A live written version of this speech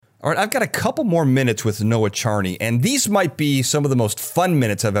All right, I've got a couple more minutes with Noah Charney, and these might be some of the most fun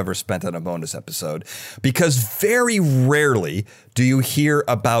minutes I've ever spent on a bonus episode, because very rarely do you hear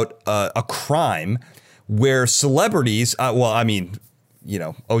about a crime where celebrities, O.J.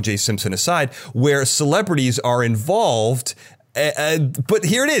 Simpson aside, where celebrities are involved. But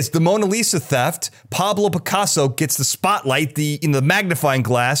here it is, the Mona Lisa theft. Pablo Picasso gets the spotlight, the magnifying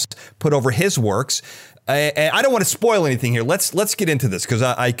glass put over his works. And I don't want to spoil anything here. Let's get into this, because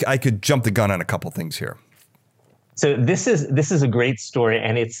I could jump the gun on a couple things here. So this is a great story,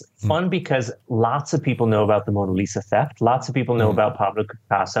 and it's fun because lots of people know about the Mona Lisa theft. Lots of people know about Pablo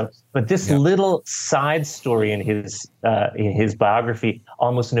Picasso, but this little side story in his biography,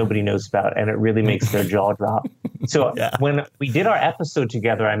 almost nobody knows about, and it really makes their jaw drop. So when we did our episode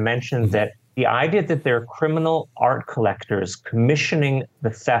together, I mentioned that the idea that there are criminal art collectors commissioning the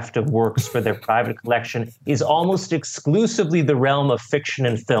theft of works for their private collection is almost exclusively the realm of fiction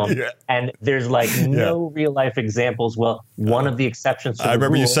and film. Yeah. And there's no real life examples. Well, one of the exceptions to the I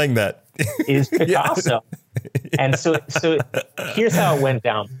remember rule you saying that. is Picasso. And so here's how it went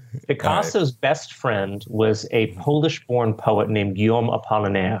down. Picasso's best friend was a Polish-born poet named Guillaume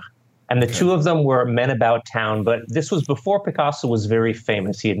Apollinaire. And the two of them were men about town, but this was before Picasso was very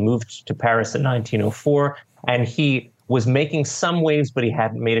famous. He had moved to Paris in 1904, and he was making some waves, but he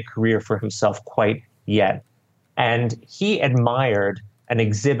hadn't made a career for himself quite yet. And he admired an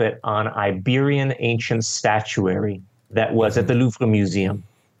exhibit on Iberian ancient statuary that was at the Louvre Museum.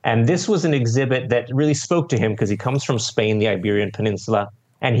 And this was an exhibit that really spoke to him because he comes from Spain, the Iberian Peninsula.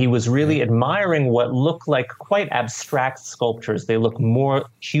 And he was really admiring what looked like quite abstract sculptures. They look more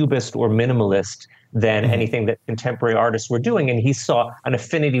cubist or minimalist than anything that contemporary artists were doing. And he saw an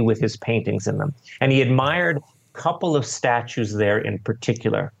affinity with his paintings in them. And he admired a couple of statues there in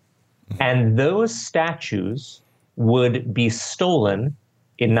particular. And those statues would be stolen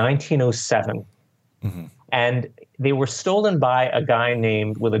in 1907. And they were stolen by a guy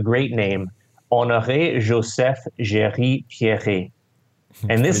with a great name, Honoré Joseph Géry Pierret.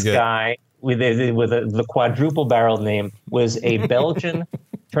 And this guy with the quadruple-barreled name was a Belgian,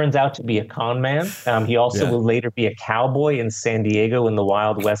 turns out to be a con man. He also will later be a cowboy in San Diego in the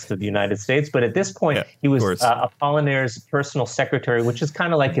Wild West of the United States. But at this point, he was Apollinaire's personal secretary, which is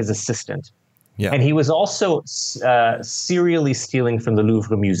kind of like his assistant. Yeah. And he was also serially stealing from the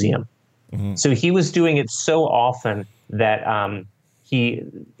Louvre Museum. So he was doing it so often that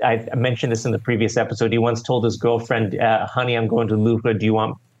I mentioned this in the previous episode. He once told his girlfriend, honey, I'm going to the Louvre. Do you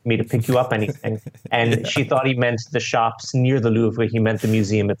want me to pick you up anything? And she thought he meant the shops near the Louvre. He meant the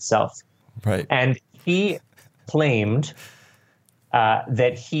museum itself. Right. And he claimed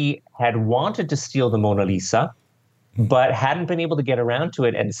that he had wanted to steal the Mona Lisa, but hadn't been able to get around to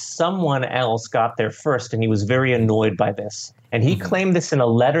it. And someone else got there first. And he was very annoyed by this. And he claimed this in a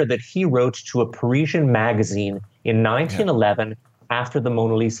letter that he wrote to a Parisian magazine in 1911. After the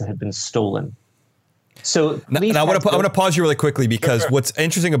Mona Lisa had been stolen. So now I want to pause you really quickly, because what's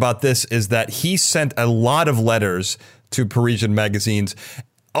interesting about this is that he sent a lot of letters to Parisian magazines,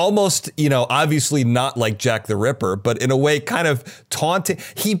 almost, obviously not like Jack the Ripper, but in a way kind of taunting.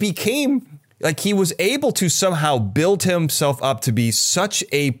 He became he was able to somehow build himself up to be such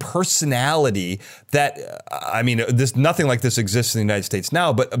a personality that, nothing like this exists in the United States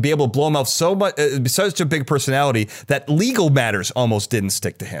now, but be able to blow him out so much, such a big personality that legal matters almost didn't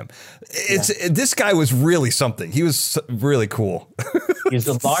stick to him. This guy was really something. He was really cool. He's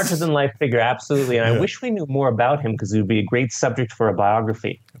a larger than life figure. Absolutely. And I wish we knew more about him, because it would be a great subject for a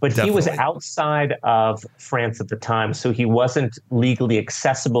biography. But he was outside of France at the time, so he wasn't legally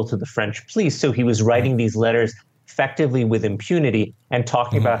accessible to the French police. So he was writing these letters effectively with impunity and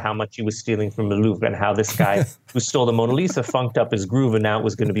talking about how much he was stealing from the Louvre and how this guy who stole the Mona Lisa funked up his groove, and now it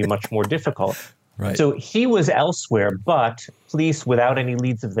was going to be much more difficult. Right. So he was elsewhere, but police, without any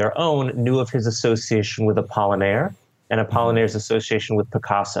leads of their own, knew of his association with Apollinaire and Apollinaire's association with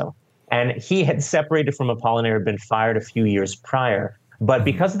Picasso. And he had separated from Apollinaire, had been fired a few years prior. But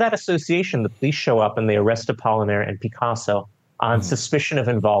because of that association, the police show up and they arrest Apollinaire and Picasso on suspicion of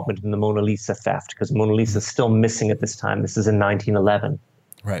involvement in the Mona Lisa theft, because Mona Lisa is still missing at this time. This is in 1911.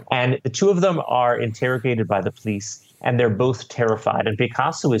 Right. And the two of them are interrogated by the police, and they're both terrified. And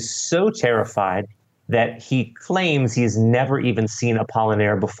Picasso is so terrified that he claims he's never even seen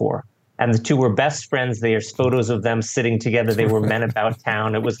Apollinaire before. And the two were best friends. There's photos of them sitting together. They were men about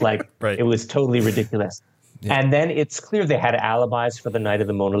town. It was it was totally ridiculous. Yeah. And then it's clear they had alibis for the night of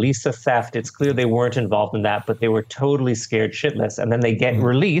the Mona Lisa theft. It's clear they weren't involved in that, but they were totally scared shitless. And then they get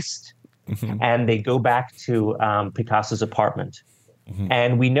released and they go back to Picasso's apartment.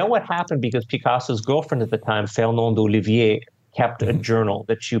 And we know what happened because Picasso's girlfriend at the time, Fernande Olivier, kept a journal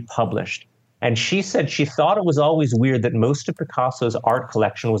that she published. And she said she thought it was always weird that most of Picasso's art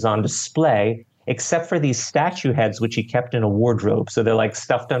collection was on display, except for these statue heads, which he kept in a wardrobe. So they're like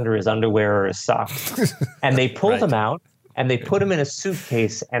stuffed under his underwear or his socks. And they pulled them out and they put them in a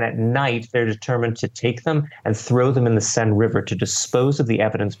suitcase. And at night, they're determined to take them and throw them in the Seine River to dispose of the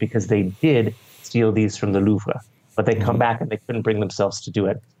evidence, because they did steal these from the Louvre. But they come back and they couldn't bring themselves to do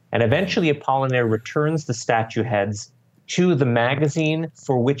it. And eventually Apollinaire returns the statue heads to the magazine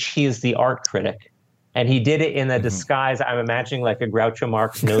for which he is the art critic. And he did it in a disguise. I'm imagining like a Groucho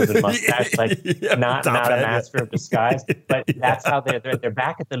Marx nose and mustache, like not a master of disguise. But that's how they're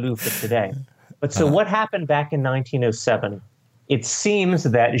back at the Louvre today. But so what happened back in 1907? It seems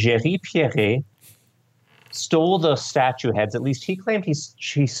that Géry Pierret stole the statue heads. At least he claimed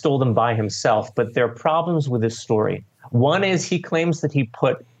he stole them by himself. But there are problems with his story. One is he claims that he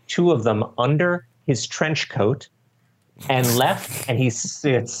put two of them under his trench coat and left, and he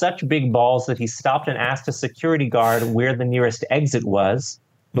had such big balls that he stopped and asked a security guard where the nearest exit was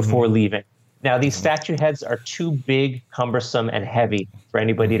before leaving. Now, these statue heads are too big, cumbersome, and heavy for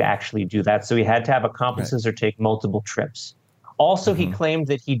anybody to actually do that, so he had to have accomplices or take multiple trips. Also, he claimed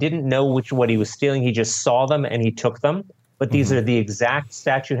that he didn't know what he was stealing. He just saw them and he took them. But these are the exact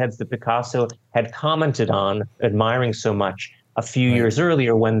statue heads that Picasso had commented on, admiring so much a few years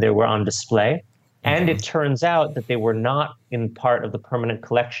earlier when they were on display. And it turns out that they were not in part of the permanent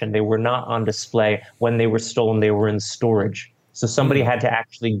collection. They were not on display when they were stolen. They were in storage. So somebody had to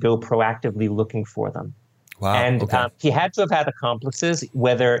actually go proactively looking for them. Wow. And he had to have had accomplices,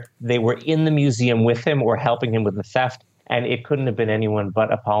 whether they were in the museum with him or helping him with the theft. And it couldn't have been anyone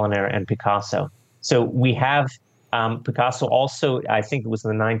but Apollinaire and Picasso. So we have Picasso also, I think it was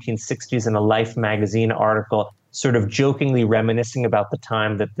in the 1960s, in a Life magazine article, sort of jokingly reminiscing about the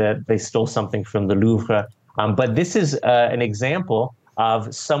time that they stole something from the Louvre. But this is an example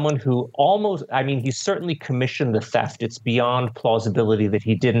of someone who he certainly commissioned the theft. It's beyond plausibility that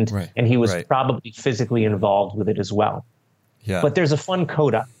he didn't, and he was probably physically involved with it as well. Yeah. But there's a fun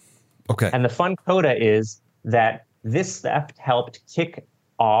coda. Okay. And the fun coda is that this theft helped kick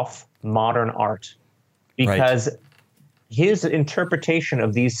off modern art, because his interpretation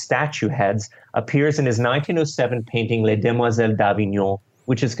of these statue heads appears in his 1907 painting Les Demoiselles d'Avignon,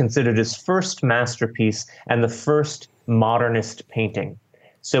 which is considered his first masterpiece and the first modernist painting.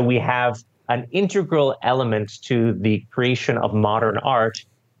 So we have an integral element to the creation of modern art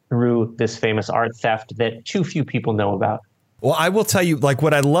through this famous art theft that too few people know about. Well, I will tell you, like,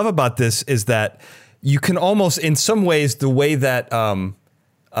 what I love about this is that you can almost, in some ways, the way that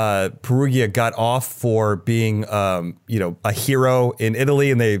Perugia got off for being, a hero in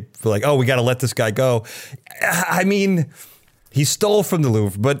Italy, and they were like, oh, we got to let this guy go. I mean, he stole from the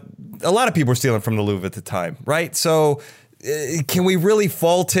Louvre, but a lot of people were stealing from the Louvre at the time, right? So can we really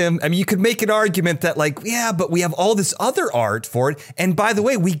fault him? I mean, you could make an argument that, like, yeah, but we have all this other art for it. And by the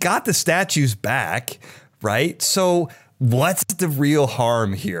way, we got the statues back, right? So what's the real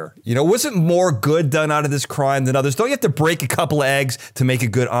harm here? Wasn't more good done out of this crime than others? Don't you have to break a couple of eggs to make a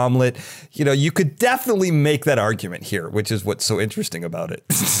good omelet? You could definitely make that argument here, which is what's so interesting about it.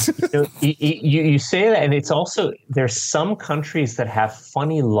 You say that, and it's also, there's some countries that have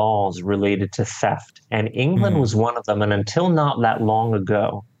funny laws related to theft, and England was one of them. And until not that long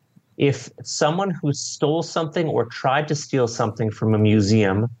ago, if someone who stole something or tried to steal something from a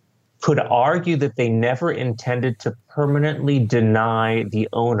museum could argue that they never intended to permanently deny the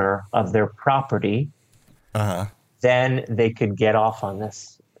owner of their property, then they could get off on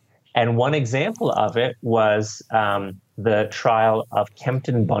this. And one example of it was the trial of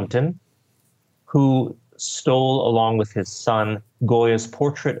Kempton Bunton, who stole, along with his son, Goya's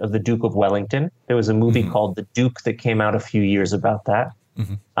portrait of the Duke of Wellington. There was a movie called The Duke that came out a few years about that.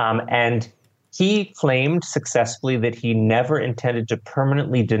 And he claimed successfully that he never intended to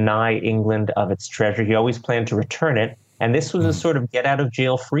permanently deny England of its treasure. He always planned to return it. And this was a sort of get out of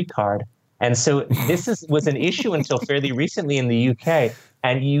jail free card. And so this was an issue until fairly recently in the UK.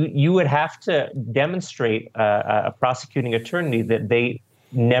 And you would have to demonstrate a prosecuting attorney that they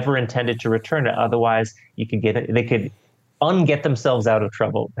never intended to return it. Otherwise, they could unget themselves out of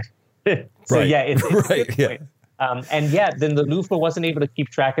trouble. It's then the Louvre wasn't able to keep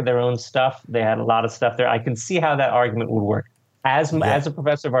track of their own stuff. They had a lot of stuff there. I can see how that argument would work. As a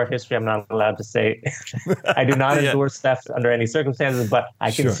professor of art history, I'm not allowed to say I do not endorse theft under any circumstances, but I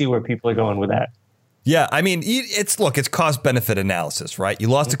can see where people are going with that. Yeah, I mean, it's cost benefit analysis, right? You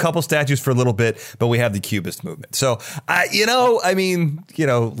lost a couple statues for a little bit, but we have the Cubist movement. So, a little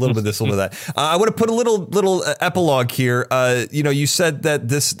bit of this, a little bit of that. I want to put a little epilogue here. You said that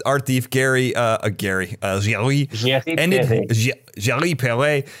this art thief Gary Perret,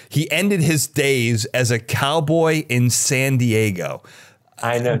 he ended his days as a cowboy in San Diego.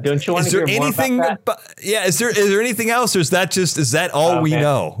 I know. Don't you want to hear more about that? Is there anything else, or is that all we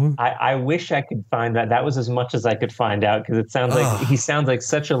know? I wish I could find that. That was as much as I could find out, because it sounds like he sounds like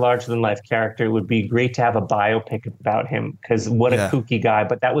such a larger than life character. It would be great to have a biopic about him, because what a kooky guy.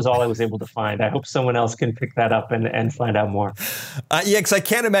 But that was all I was able to find. I hope someone else can pick that up and find out more. Because I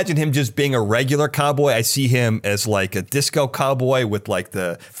can't imagine him just being a regular cowboy. I see him as like a disco cowboy with like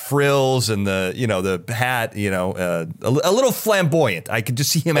the frills and the hat, a little flamboyant. I could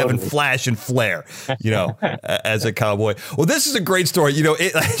just see him having flash and flair, as a cowboy. Well, this is a great story.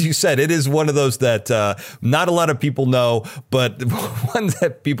 As you said, it is one of those that not a lot of people know, but one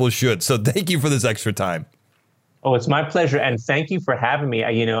that people should. So thank you for this extra time. Oh, it's my pleasure. And thank you for having me.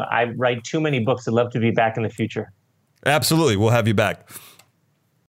 I write too many books. I'd love to be back in the future. Absolutely. We'll have you back.